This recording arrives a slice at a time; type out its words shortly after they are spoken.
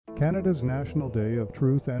Canada's National Day of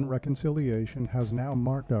Truth and Reconciliation has now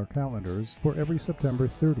marked our calendars for every September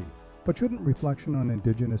 30. But shouldn't reflection on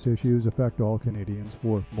Indigenous issues affect all Canadians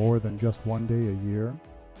for more than just one day a year?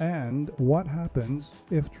 And what happens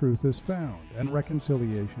if truth is found and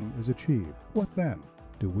reconciliation is achieved? What then?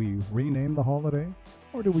 Do we rename the holiday?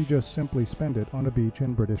 Or do we just simply spend it on a beach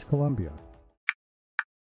in British Columbia?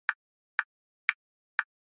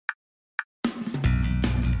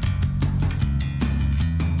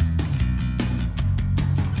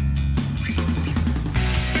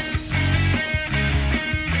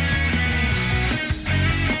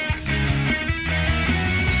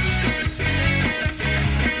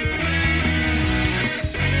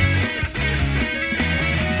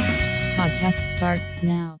 Podcast starts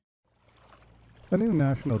now. A new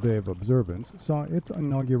National Day of Observance saw its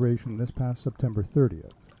inauguration this past September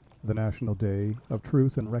 30th. The National Day of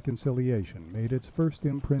Truth and Reconciliation made its first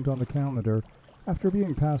imprint on the calendar after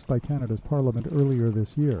being passed by Canada's Parliament earlier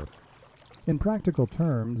this year. In practical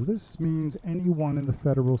terms, this means anyone in the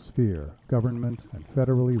federal sphere, government and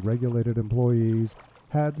federally regulated employees,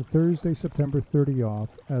 had Thursday, September 30 off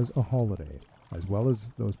as a holiday, as well as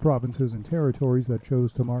those provinces and territories that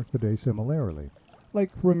chose to mark the day similarly,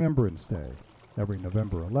 like Remembrance Day. Every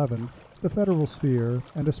November 11th, the federal sphere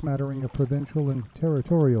and a smattering of provincial and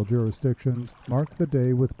territorial jurisdictions mark the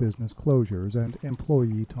day with business closures and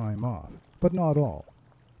employee time off, but not all.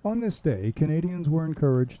 On this day, Canadians were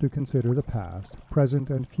encouraged to consider the past, present,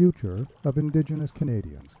 and future of Indigenous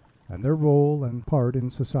Canadians and their role and part in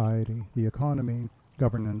society, the economy,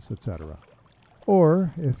 governance, etc.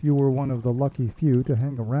 Or, if you were one of the lucky few to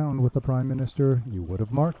hang around with the Prime Minister, you would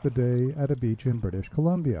have marked the day at a beach in British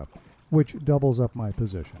Columbia, which doubles up my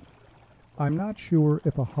position. I'm not sure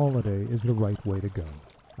if a holiday is the right way to go.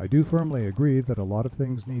 I do firmly agree that a lot of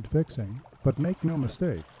things need fixing, but make no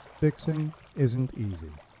mistake, fixing isn't easy.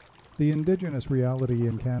 The Indigenous reality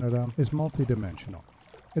in Canada is multidimensional.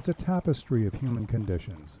 It's a tapestry of human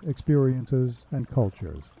conditions, experiences, and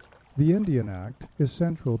cultures. The Indian Act is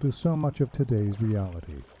central to so much of today's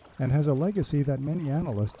reality, and has a legacy that many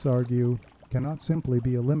analysts argue cannot simply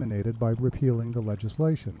be eliminated by repealing the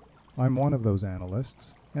legislation. I'm one of those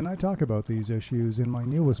analysts, and I talk about these issues in my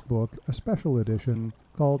newest book, a special edition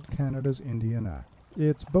called Canada's Indian Act.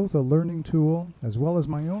 It's both a learning tool as well as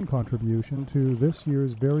my own contribution to this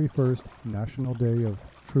year's very first National Day of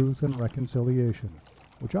Truth and Reconciliation,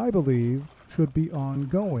 which I believe should be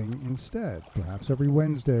ongoing instead, perhaps every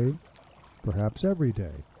Wednesday, perhaps every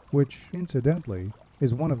day, which, incidentally,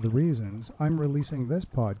 is one of the reasons I'm releasing this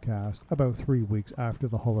podcast about 3 weeks after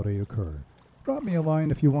the holiday occurred. Drop me a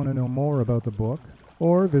line if you want to know more about the book,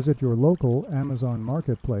 or visit your local Amazon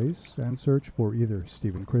marketplace and search for either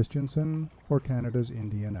Stephen Christensen or Canada's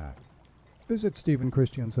Indian Act. Visit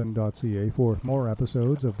stephenchristiansen.ca for more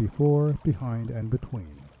episodes of Before, Behind, and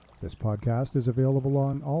Between. This podcast is available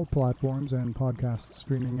on all platforms and podcast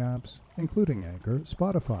streaming apps, including Anchor,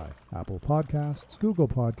 Spotify, Apple Podcasts, Google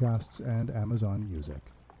Podcasts, and Amazon Music.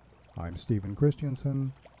 I'm Stephen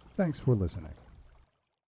Christiansen. Thanks for listening.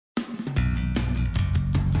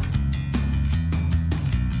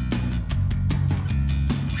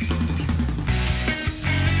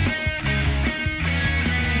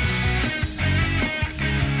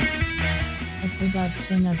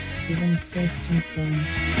 Production of Stephen Christensen.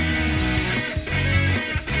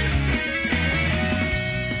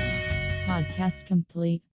 Podcast complete.